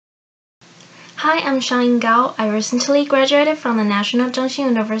Hi, I'm Shang Ying. I recently graduated from the National Zhengxin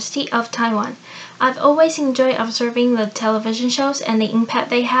University of Taiwan. I've always enjoyed observing the television shows and the impact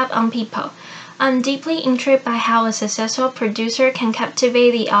they have on people. I'm deeply intrigued by how a successful producer can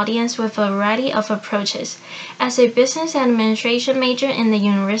captivate the audience with a variety of approaches. As a business administration major in the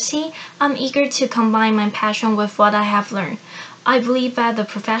university, I'm eager to combine my passion with what I have learned. I believe that the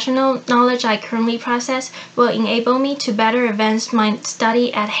professional knowledge I currently possess will enable me to better advance my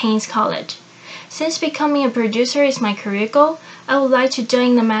study at Haynes College. Since becoming a producer is my career goal, I would like to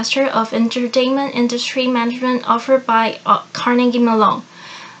join the Master of Entertainment Industry Management offered by Carnegie Mellon.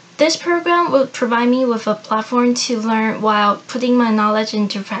 This program will provide me with a platform to learn while putting my knowledge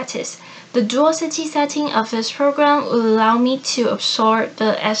into practice. The dual city setting of this program will allow me to absorb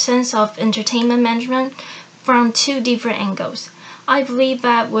the essence of entertainment management from two different angles. I believe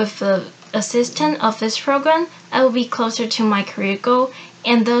that with the assistance of this program, I will be closer to my career goal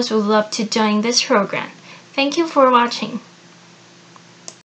and those who love to join this program. Thank you for watching.